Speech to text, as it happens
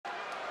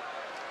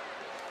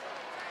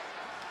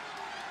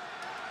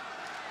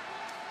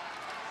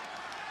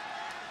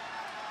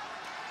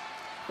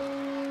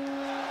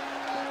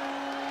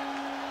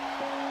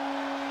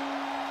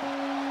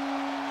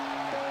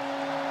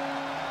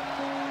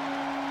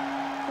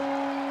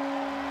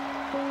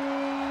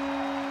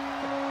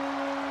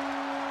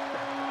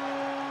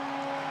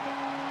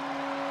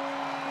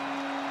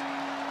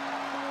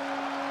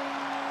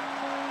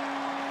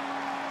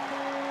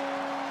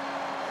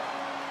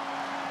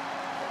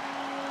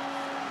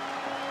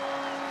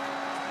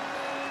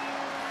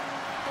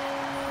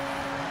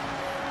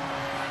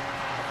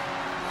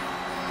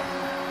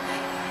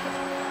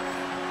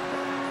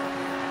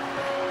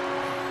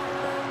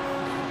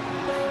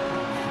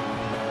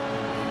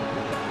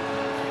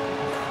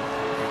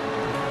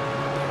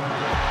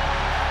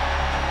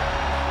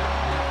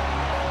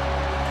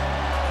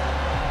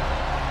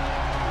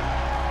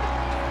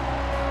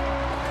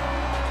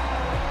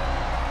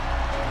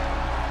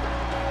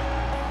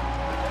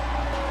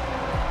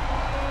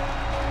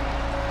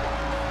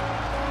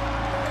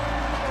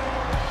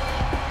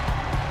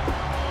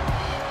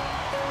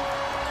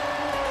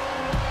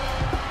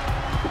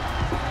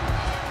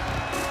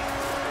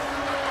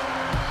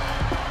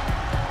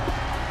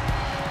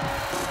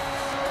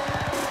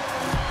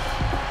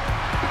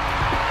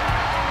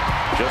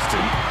Just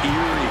an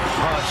eerie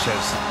hush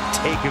has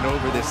taken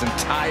over this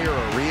entire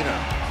arena.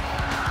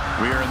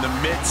 We are in the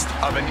midst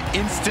of an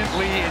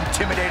instantly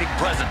intimidating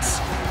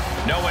presence.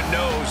 No one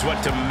knows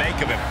what to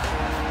make of him.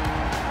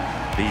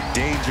 The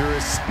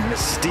dangerous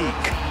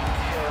mystique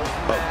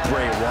of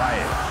Bray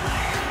Wyatt.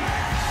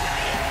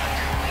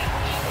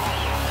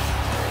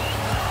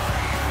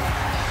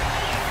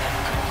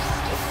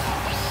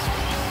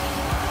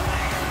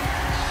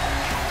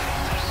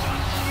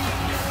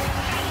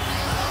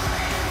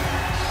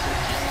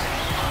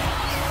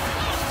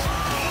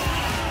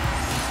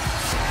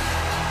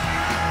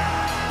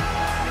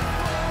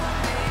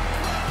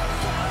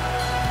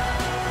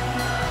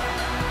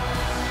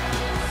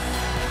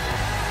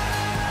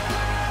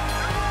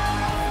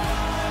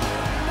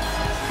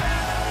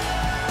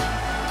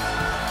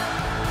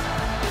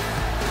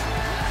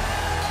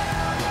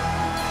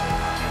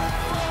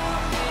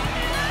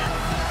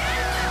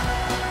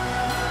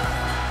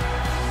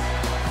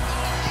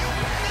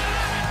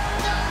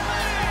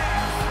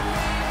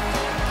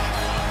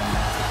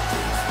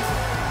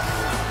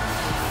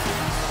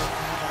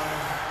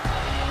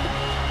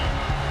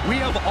 We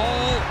have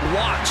all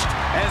watched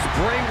as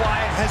Bray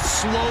Wyatt has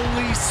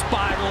slowly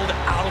spiraled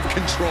out of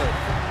control.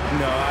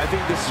 No, I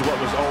think this is what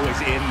was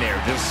always in there,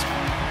 just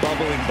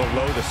bubbling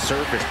below the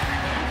surface.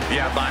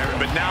 Yeah, Byron,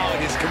 but now it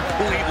is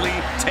completely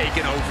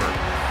taken over.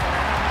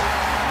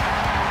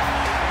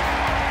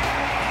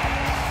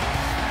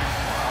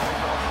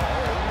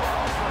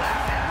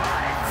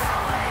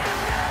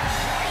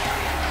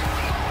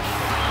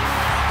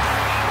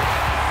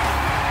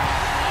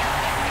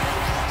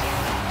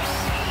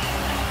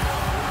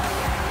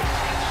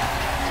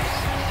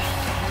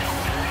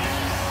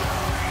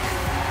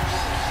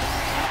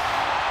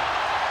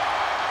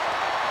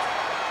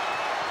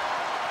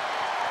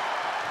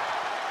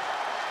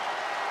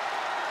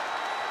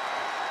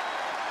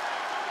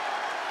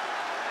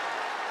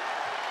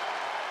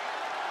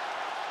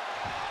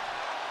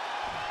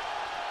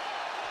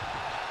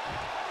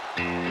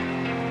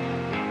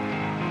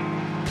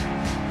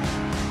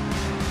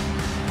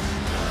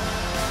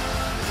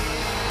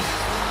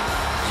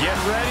 Get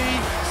ready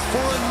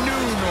for a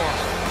new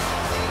normal.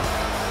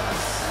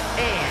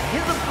 And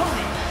his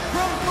opponent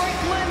from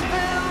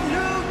Franklinville,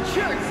 New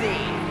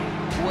Jersey,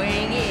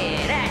 weighing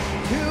in at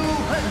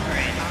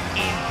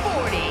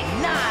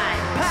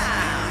 249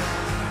 pounds,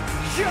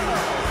 Joe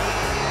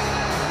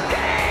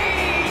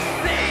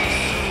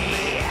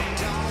Gacy!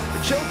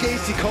 Joe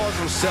Gacy calls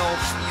himself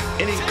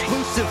an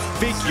inclusive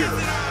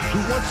figure who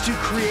wants to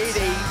create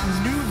a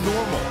new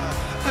normal.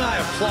 And I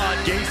applaud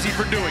Gacy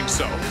for doing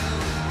so.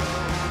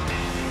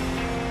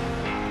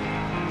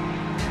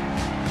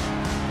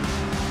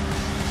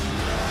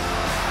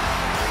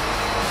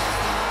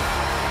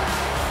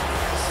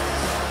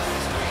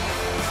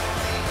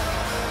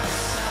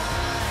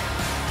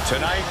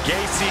 Tonight,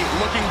 Gacy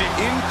looking to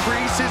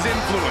increase his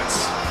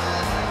influence.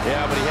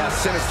 Yeah, but he has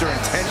sinister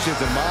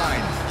intentions in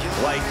mind,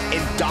 like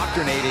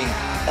indoctrinating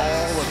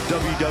all of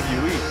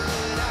WWE.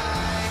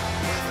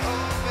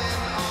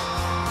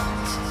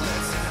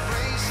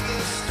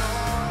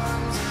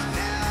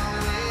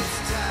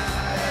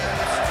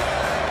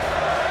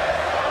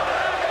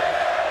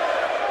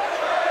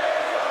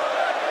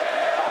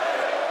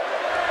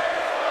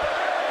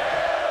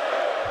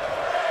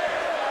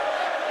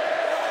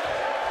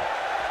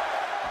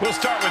 We'll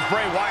start with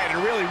Bray Wyatt,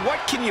 and really, what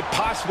can you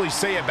possibly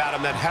say about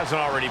him that hasn't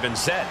already been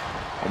said?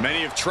 Well,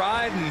 many have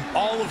tried, and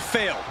all have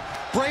failed.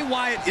 Bray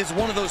Wyatt is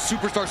one of those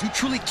superstars who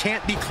truly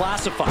can't be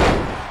classified.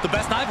 The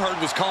best I've heard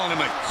was calling him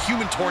a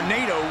human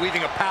tornado,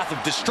 leaving a path of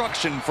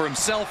destruction for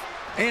himself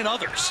and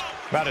others.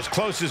 About as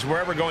close as we're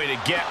ever going to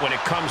get when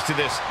it comes to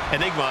this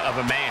enigma of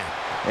a man.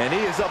 And he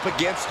is up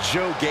against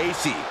Joe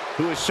Gacy,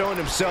 who has shown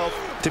himself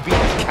to be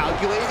as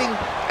calculating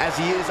as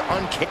he is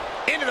uncanny.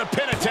 Into the the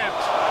pin attempt.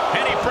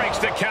 And he breaks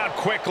the count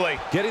quickly.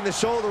 Getting the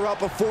shoulder up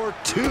before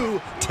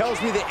 2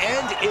 tells me the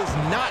end is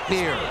not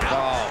near.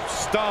 Oh,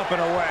 stomping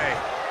away.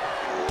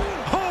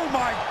 Oh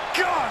my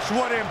gosh,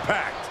 what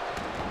impact.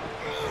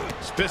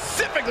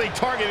 Specifically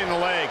targeting the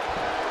leg.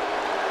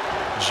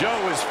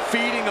 Joe is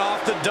feeding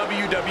off the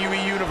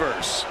WWE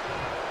Universe.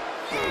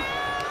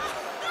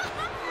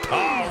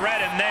 Oh,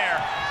 right in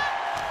there.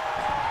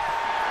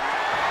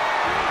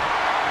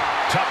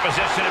 Tough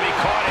position to be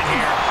caught in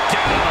here.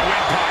 Down on the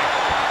windpipe.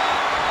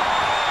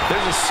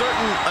 There's a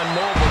certain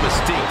unknowable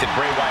mystique that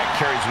Bray Wyatt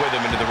carries with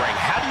him into the ring.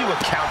 How do you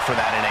account for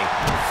that in a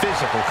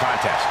physical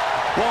contest?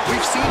 Well,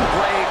 we've seen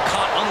Bray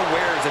caught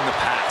unawares in the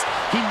past.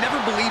 He never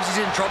believes he's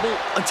in trouble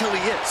until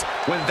he is.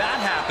 When that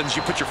happens,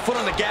 you put your foot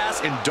on the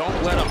gas and don't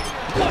let him.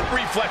 What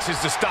reflexes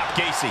to stop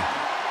Gacy?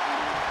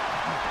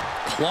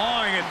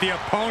 Clawing at the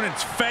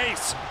opponent's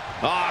face.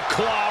 Ah,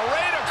 claw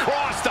right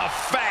across the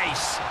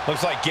face.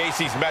 Looks like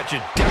Gacy's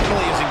method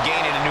Definitely isn't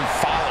gaining a new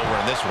follower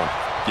in this one.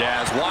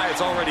 Yeah, as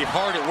Wyatt's already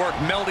hard at work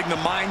melding the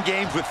mind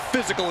games with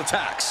physical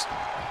attacks.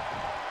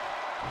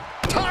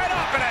 tied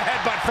up and a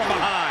headbutt from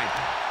behind.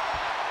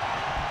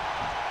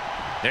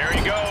 There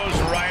he goes,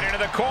 right into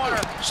the corner.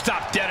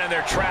 Stopped dead in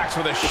their tracks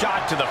with a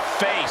shot to the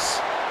face.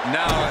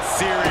 Now a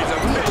series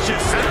of vicious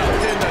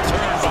stomps in the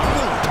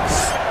turnbuckle.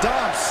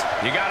 Stomps.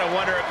 You got to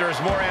wonder if there's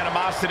more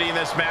animosity in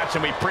this match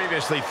than we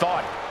previously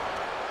thought.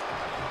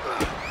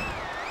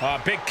 A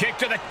big kick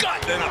to the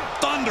gut. Then a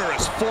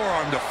thunderous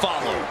forearm to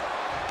follow.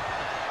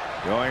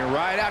 Going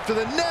right after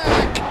the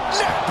neck.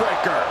 Neck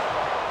breaker.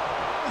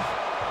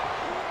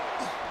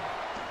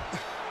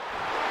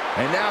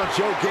 And now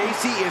Joe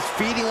Gacy is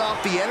feeding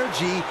off the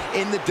energy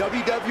in the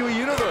WWE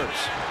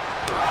Universe.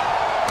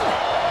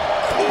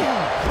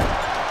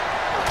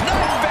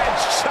 Knife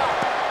edge chop.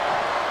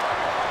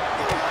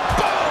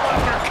 Boom,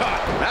 uppercut.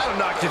 That'll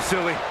knock you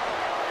silly.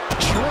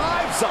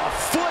 Drives a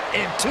foot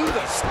into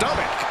the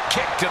stomach.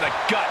 Kick to the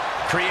gut.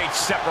 Creates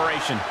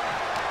separation.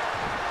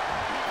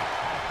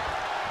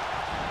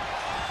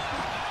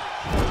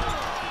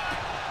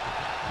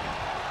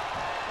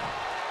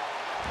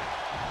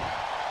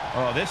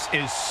 Oh, this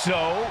is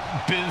so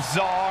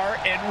bizarre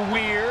and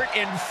weird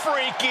and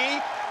freaky.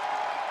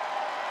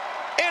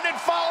 And it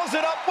follows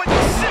it up with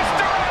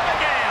Sister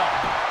Abigail.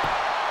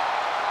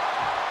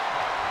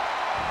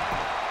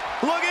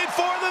 Looking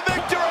for the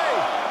victory.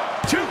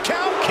 2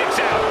 count,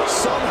 kicks out.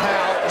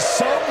 Somehow,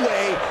 some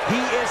way, he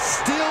is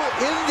still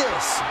in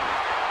this.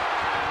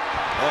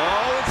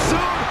 Oh, and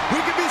soon we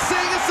could be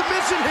seeing a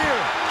submission here.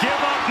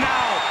 Give up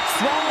now.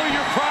 Swallow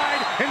your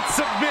pride and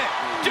submit.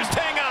 Just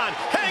hang on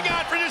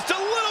for just a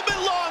little bit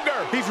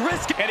longer. He's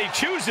risking, and he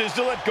chooses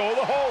to let go of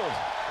the hold.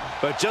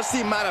 But just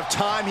the amount of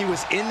time he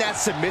was in that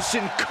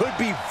submission could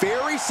be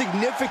very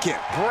significant.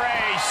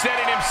 Bray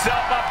setting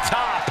himself up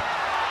top.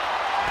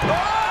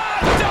 Oh,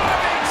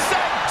 diving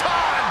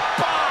senton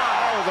bomb.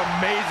 That was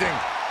amazing.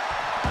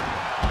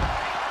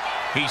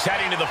 He's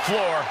heading to the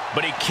floor,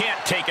 but he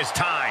can't take his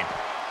time.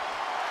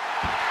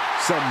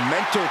 Some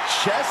mental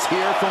chess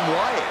here from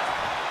Wyatt.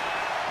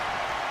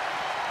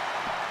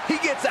 He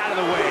gets out of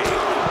the way.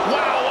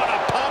 Wow, what a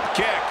pump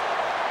kick.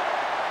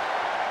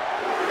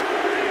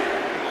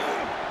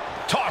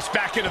 Tossed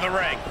back into the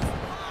ring.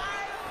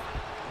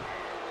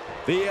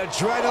 The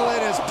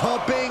adrenaline is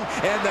pumping,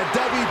 and the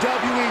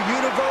WWE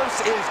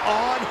Universe is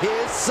on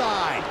his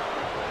side.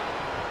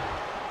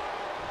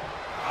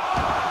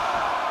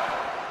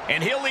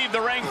 And he'll leave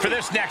the ring for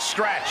this next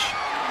stretch.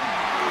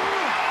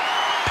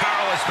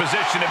 Powerless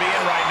position to be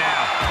in right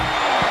now.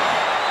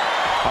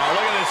 Oh,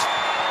 look at this.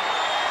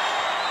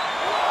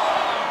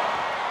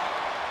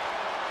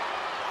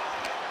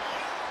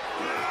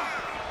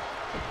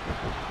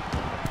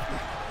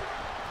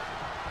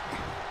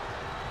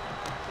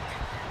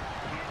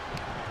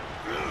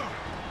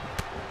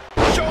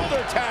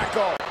 Shoulder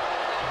tackle.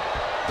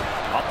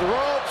 Up the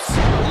ropes.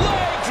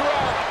 Leg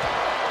drop.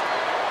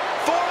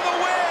 For the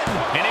win.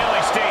 And he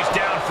only stays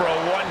down for a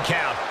 1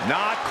 count.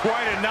 Not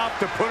quite enough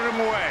to put him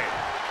away.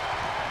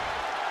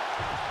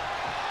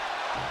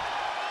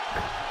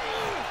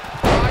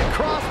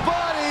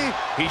 Crossbody.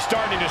 He's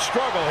starting to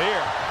struggle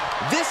here.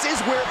 This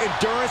is where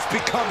endurance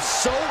becomes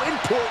so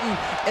important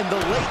in the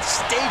late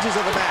stages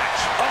of the match.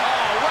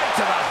 Oh, right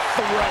to the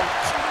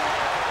throat.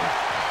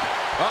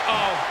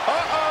 Uh-oh.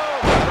 Uh-oh.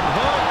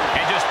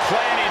 And just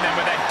planting them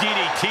with that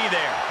DDT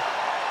there.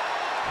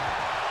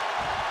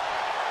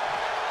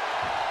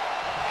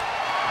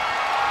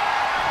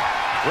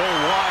 Bray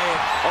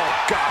Wyatt. Oh,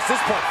 gosh,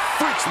 this part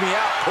freaks me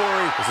out,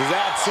 Corey. This is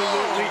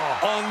absolutely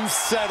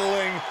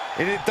unsettling,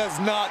 and it does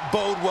not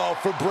bode well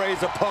for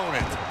Bray's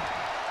opponent.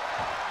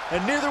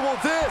 And neither will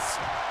this.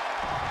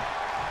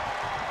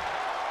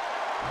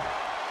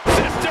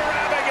 Sister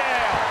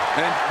Abigail.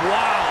 And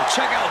wow,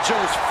 check out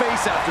Joe's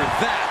face after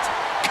that.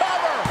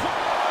 Cover.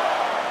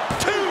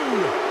 2.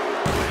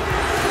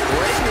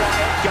 Bray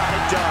Wyatt got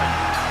it done.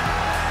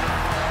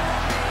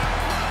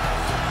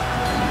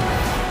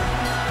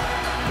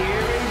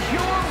 Here is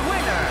your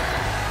winner,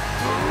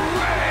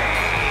 Bray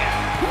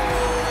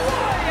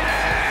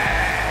Wyatt.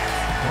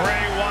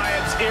 Bray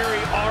Wyatt's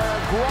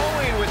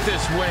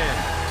this win.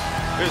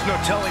 There's no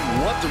telling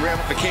what the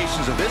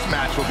ramifications of this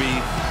match will be,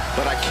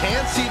 but I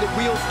can see the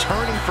wheels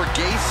turning for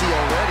Gacy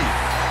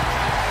already.